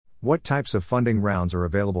What types of funding rounds are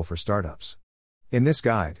available for startups? In this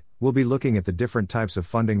guide, we'll be looking at the different types of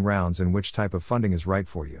funding rounds and which type of funding is right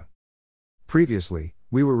for you. Previously,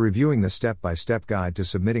 we were reviewing the step-by-step guide to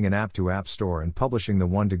submitting an app to App Store and publishing the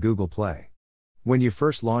one to Google Play. When you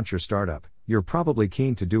first launch your startup, you're probably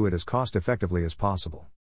keen to do it as cost-effectively as possible.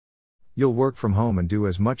 You'll work from home and do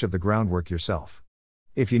as much of the groundwork yourself.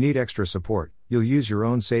 If you need extra support, you'll use your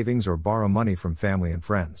own savings or borrow money from family and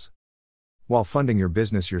friends. While funding your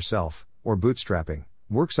business yourself, or bootstrapping,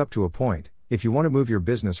 works up to a point, if you want to move your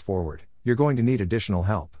business forward, you're going to need additional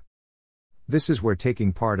help. This is where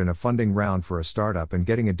taking part in a funding round for a startup and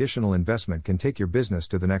getting additional investment can take your business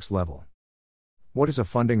to the next level. What is a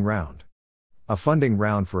funding round? A funding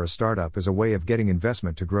round for a startup is a way of getting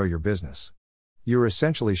investment to grow your business. You're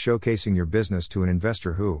essentially showcasing your business to an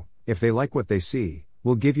investor who, if they like what they see,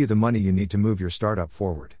 will give you the money you need to move your startup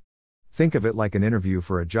forward. Think of it like an interview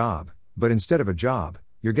for a job, but instead of a job,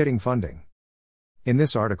 you're getting funding. In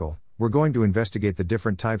this article, we're going to investigate the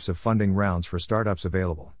different types of funding rounds for startups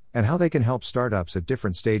available, and how they can help startups at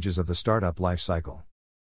different stages of the startup life cycle.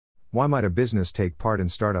 Why might a business take part in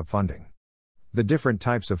startup funding? The different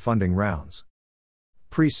types of funding rounds.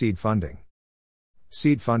 Pre-seed funding.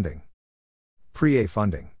 Seed funding. Pre-A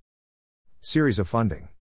funding. Series of funding.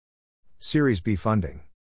 Series B funding.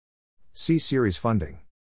 C-series funding.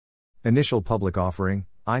 Initial public offering,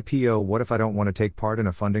 IPO. What if I don't want to take part in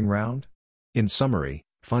a funding round? In summary,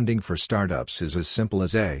 funding for startups is as simple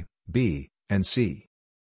as A, B, and C.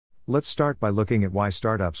 Let's start by looking at why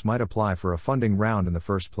startups might apply for a funding round in the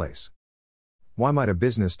first place. Why might a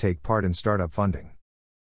business take part in startup funding?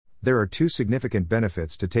 There are two significant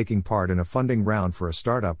benefits to taking part in a funding round for a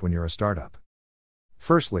startup when you're a startup.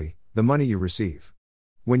 Firstly, the money you receive.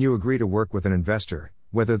 When you agree to work with an investor,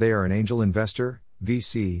 whether they are an angel investor,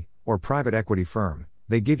 VC, or private equity firm,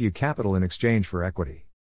 they give you capital in exchange for equity.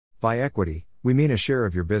 By equity, we mean a share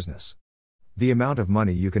of your business. The amount of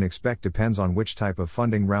money you can expect depends on which type of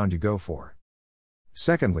funding round you go for.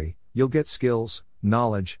 Secondly, you'll get skills,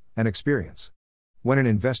 knowledge, and experience. When an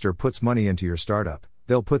investor puts money into your startup,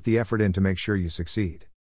 they'll put the effort in to make sure you succeed.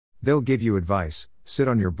 They'll give you advice, sit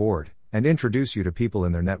on your board, and introduce you to people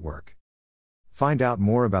in their network. Find out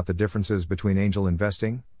more about the differences between angel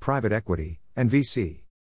investing, private equity, and VC.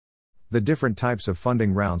 The different types of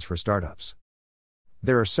funding rounds for startups.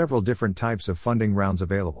 There are several different types of funding rounds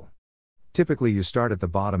available. Typically, you start at the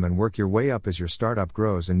bottom and work your way up as your startup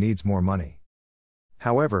grows and needs more money.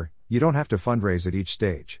 However, you don't have to fundraise at each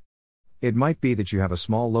stage. It might be that you have a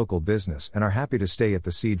small local business and are happy to stay at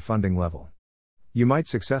the seed funding level. You might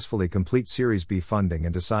successfully complete Series B funding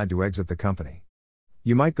and decide to exit the company.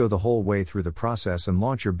 You might go the whole way through the process and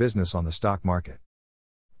launch your business on the stock market.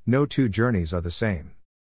 No two journeys are the same.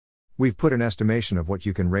 We've put an estimation of what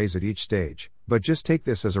you can raise at each stage, but just take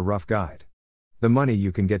this as a rough guide. The money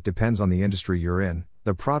you can get depends on the industry you're in,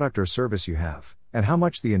 the product or service you have, and how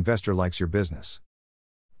much the investor likes your business.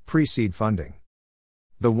 Pre-seed funding.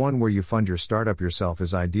 The one where you fund your startup yourself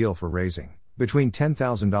is ideal for raising between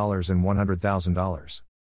 $10,000 and $100,000.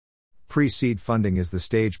 Pre-seed funding is the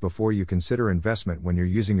stage before you consider investment when you're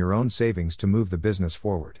using your own savings to move the business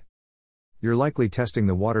forward. You're likely testing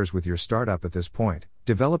the waters with your startup at this point,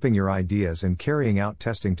 developing your ideas and carrying out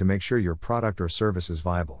testing to make sure your product or service is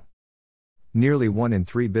viable. Nearly 1 in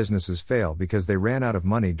 3 businesses fail because they ran out of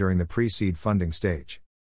money during the pre-seed funding stage.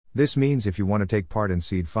 This means if you want to take part in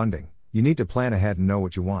seed funding, you need to plan ahead and know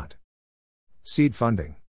what you want. Seed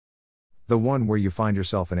funding. The one where you find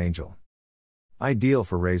yourself an angel. Ideal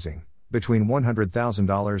for raising between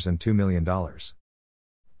 $100,000 and $2 million.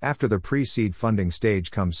 After the pre-seed funding stage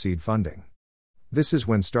comes seed funding. This is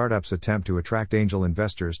when startups attempt to attract angel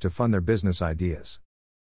investors to fund their business ideas.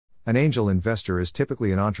 An angel investor is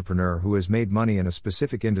typically an entrepreneur who has made money in a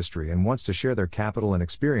specific industry and wants to share their capital and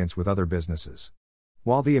experience with other businesses.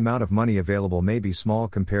 While the amount of money available may be small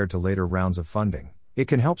compared to later rounds of funding, it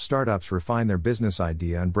can help startups refine their business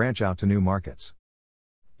idea and branch out to new markets.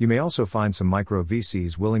 You may also find some micro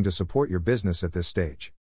VCs willing to support your business at this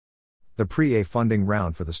stage. The pre-A funding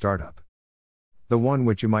round for the startup. The one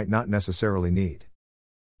which you might not necessarily need.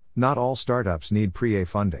 Not all startups need pre-A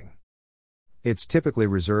funding. It's typically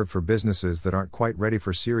reserved for businesses that aren't quite ready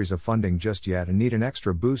for series of funding just yet and need an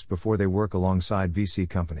extra boost before they work alongside VC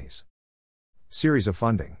companies. Series of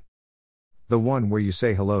funding. The one where you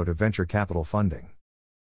say hello to venture capital funding.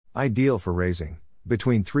 Ideal for raising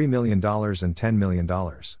between $3 million and $10 million.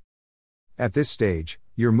 At this stage,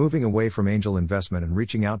 you're moving away from angel investment and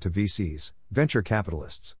reaching out to VCs, venture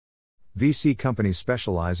capitalists. VC companies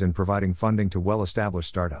specialize in providing funding to well-established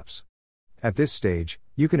startups. At this stage,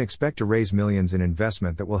 you can expect to raise millions in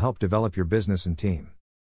investment that will help develop your business and team.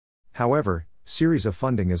 However, Series A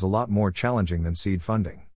funding is a lot more challenging than seed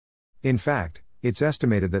funding. In fact, it's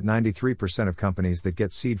estimated that 93% of companies that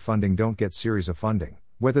get seed funding don't get Series A funding,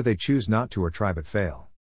 whether they choose not to or try but fail.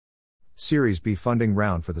 Series B funding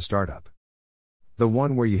round for the startup. The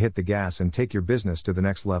one where you hit the gas and take your business to the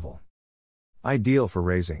next level. Ideal for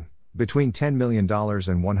raising between $10 million and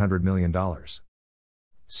 $100 million.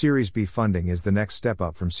 Series B funding is the next step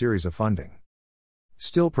up from Series A funding.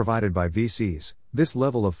 Still provided by VCs, this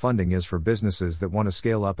level of funding is for businesses that want to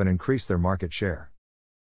scale up and increase their market share.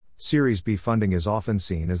 Series B funding is often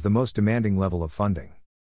seen as the most demanding level of funding.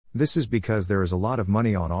 This is because there is a lot of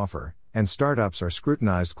money on offer, and startups are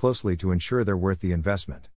scrutinized closely to ensure they're worth the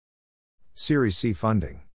investment. Series C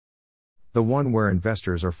funding. The one where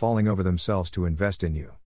investors are falling over themselves to invest in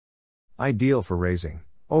you. Ideal for raising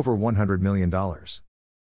over $100 million.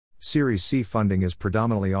 Series C funding is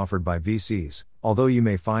predominantly offered by VCs, although you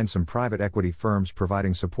may find some private equity firms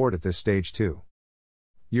providing support at this stage too.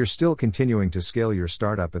 You're still continuing to scale your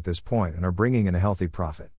startup at this point and are bringing in a healthy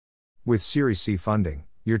profit. With Series C funding,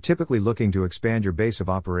 you're typically looking to expand your base of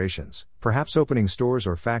operations, perhaps opening stores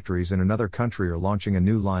or factories in another country or launching a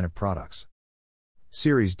new line of products.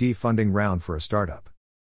 Series D funding round for a startup.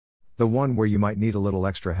 The one where you might need a little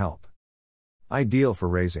extra help. Ideal for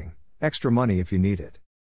raising extra money if you need it.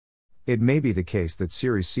 It may be the case that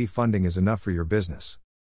Series C funding is enough for your business.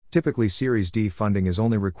 Typically, Series D funding is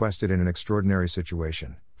only requested in an extraordinary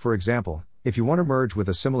situation, for example, if you want to merge with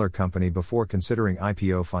a similar company before considering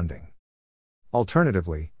IPO funding.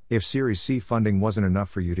 Alternatively, if Series C funding wasn't enough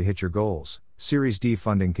for you to hit your goals, Series D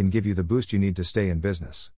funding can give you the boost you need to stay in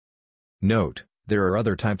business. Note, there are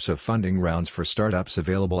other types of funding rounds for startups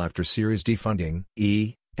available after Series D funding,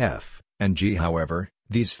 E, F, and G. However,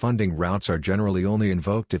 these funding routes are generally only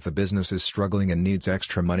invoked if the business is struggling and needs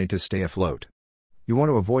extra money to stay afloat. You want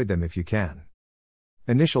to avoid them if you can.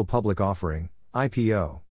 Initial public offering,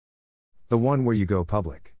 IPO. The one where you go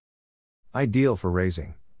public. Ideal for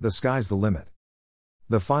raising, the sky's the limit.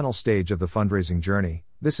 The final stage of the fundraising journey,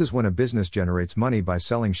 this is when a business generates money by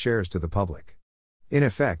selling shares to the public. In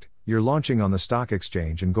effect, you're launching on the stock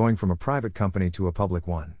exchange and going from a private company to a public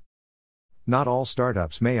one. Not all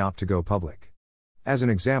startups may opt to go public. As an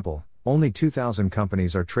example, only 2,000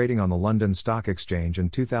 companies are trading on the London Stock Exchange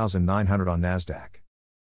and 2,900 on Nasdaq.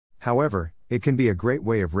 However, it can be a great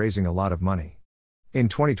way of raising a lot of money. In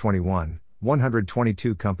 2021,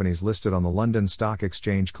 122 companies listed on the London Stock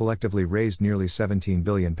Exchange collectively raised nearly £17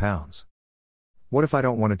 billion. What if I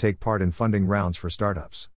don't want to take part in funding rounds for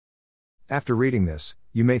startups? After reading this,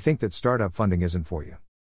 you may think that startup funding isn't for you.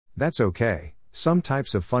 That's okay, some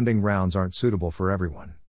types of funding rounds aren't suitable for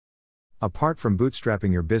everyone. Apart from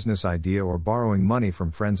bootstrapping your business idea or borrowing money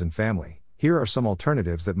from friends and family, here are some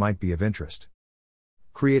alternatives that might be of interest.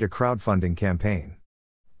 Create a crowdfunding campaign.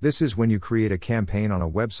 This is when you create a campaign on a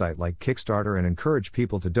website like Kickstarter and encourage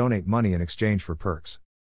people to donate money in exchange for perks.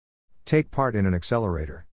 Take part in an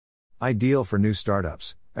accelerator. Ideal for new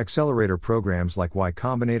startups, accelerator programs like Y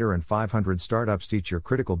Combinator and 500 Startups teach your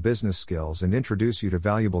critical business skills and introduce you to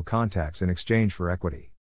valuable contacts in exchange for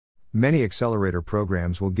equity. Many accelerator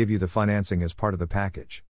programs will give you the financing as part of the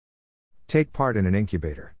package. Take part in an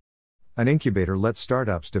incubator. An incubator lets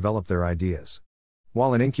startups develop their ideas.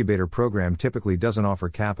 While an incubator program typically doesn't offer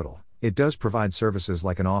capital, it does provide services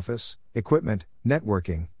like an office, equipment,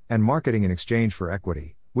 networking, and marketing in exchange for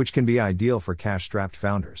equity, which can be ideal for cash-strapped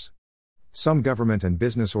founders. Some government and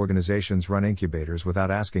business organizations run incubators without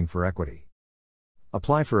asking for equity.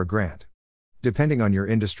 Apply for a grant. Depending on your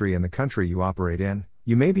industry and the country you operate in,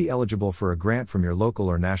 you may be eligible for a grant from your local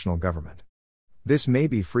or national government. This may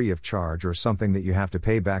be free of charge or something that you have to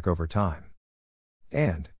pay back over time.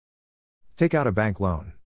 And take out a bank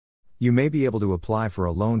loan. You may be able to apply for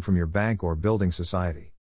a loan from your bank or building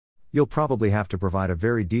society. You'll probably have to provide a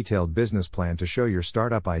very detailed business plan to show your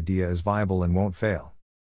startup idea is viable and won't fail.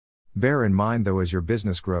 Bear in mind though, as your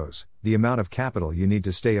business grows, the amount of capital you need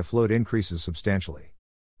to stay afloat increases substantially.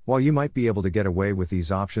 While you might be able to get away with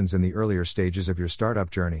these options in the earlier stages of your startup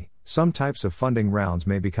journey, some types of funding rounds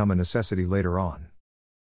may become a necessity later on.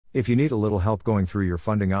 If you need a little help going through your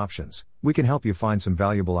funding options, we can help you find some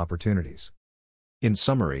valuable opportunities. In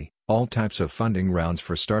summary, all types of funding rounds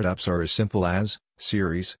for startups are as simple as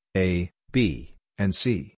Series A, B, and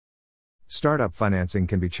C. Startup financing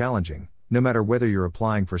can be challenging, no matter whether you're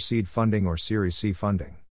applying for seed funding or Series C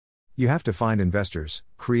funding. You have to find investors,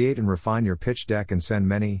 create and refine your pitch deck and send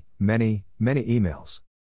many emails.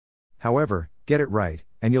 However, get it right,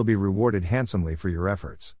 and you'll be rewarded handsomely for your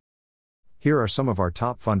efforts. Here are some of our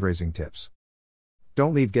top fundraising tips.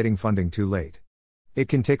 Don't leave getting funding too late. It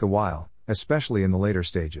can take a while, especially in the later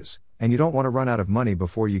stages, and you don't want to run out of money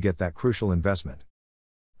before you get that crucial investment.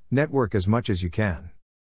 Network as much as you can.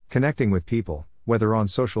 Connecting with people, whether on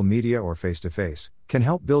social media or face to face, can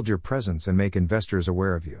help build your presence and make investors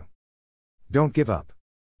aware of you. Don't give up.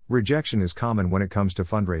 Rejection is common when it comes to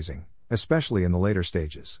fundraising, especially in the later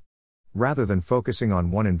stages. Rather than focusing on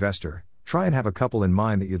one investor, try and have a couple in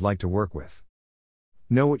mind that you'd like to work with.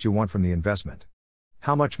 Know what you want from the investment.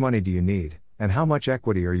 How much money do you need, and how much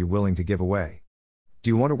equity are you willing to give away? Do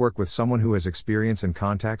you want to work with someone who has experience and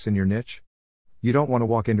contacts in your niche? You don't want to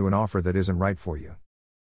walk into an offer that isn't right for you.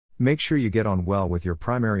 Make sure you get on well with your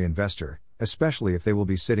primary investor, especially if they will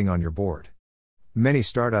be sitting on your board. Many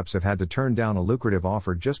startups have had to turn down a lucrative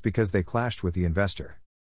offer just because they clashed with the investor.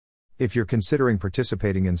 If you're considering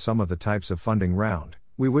participating in some of the types of funding round,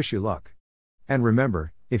 we wish you luck. And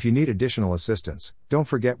remember, if you need additional assistance, don't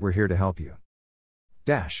forget we're here to help you.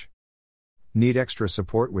 Need extra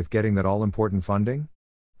support with getting that all-important funding?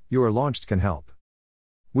 Your Launched can help.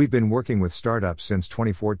 We've been working with startups since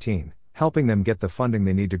 2014, helping them get the funding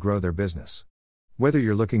they need to grow their business. Whether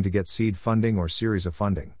you're looking to get seed funding or series of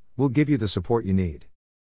funding, we'll give you the support you need.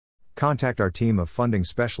 Contact our team of funding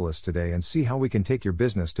specialists today and see how we can take your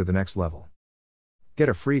business to the next level. Get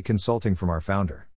a free consulting from our founder.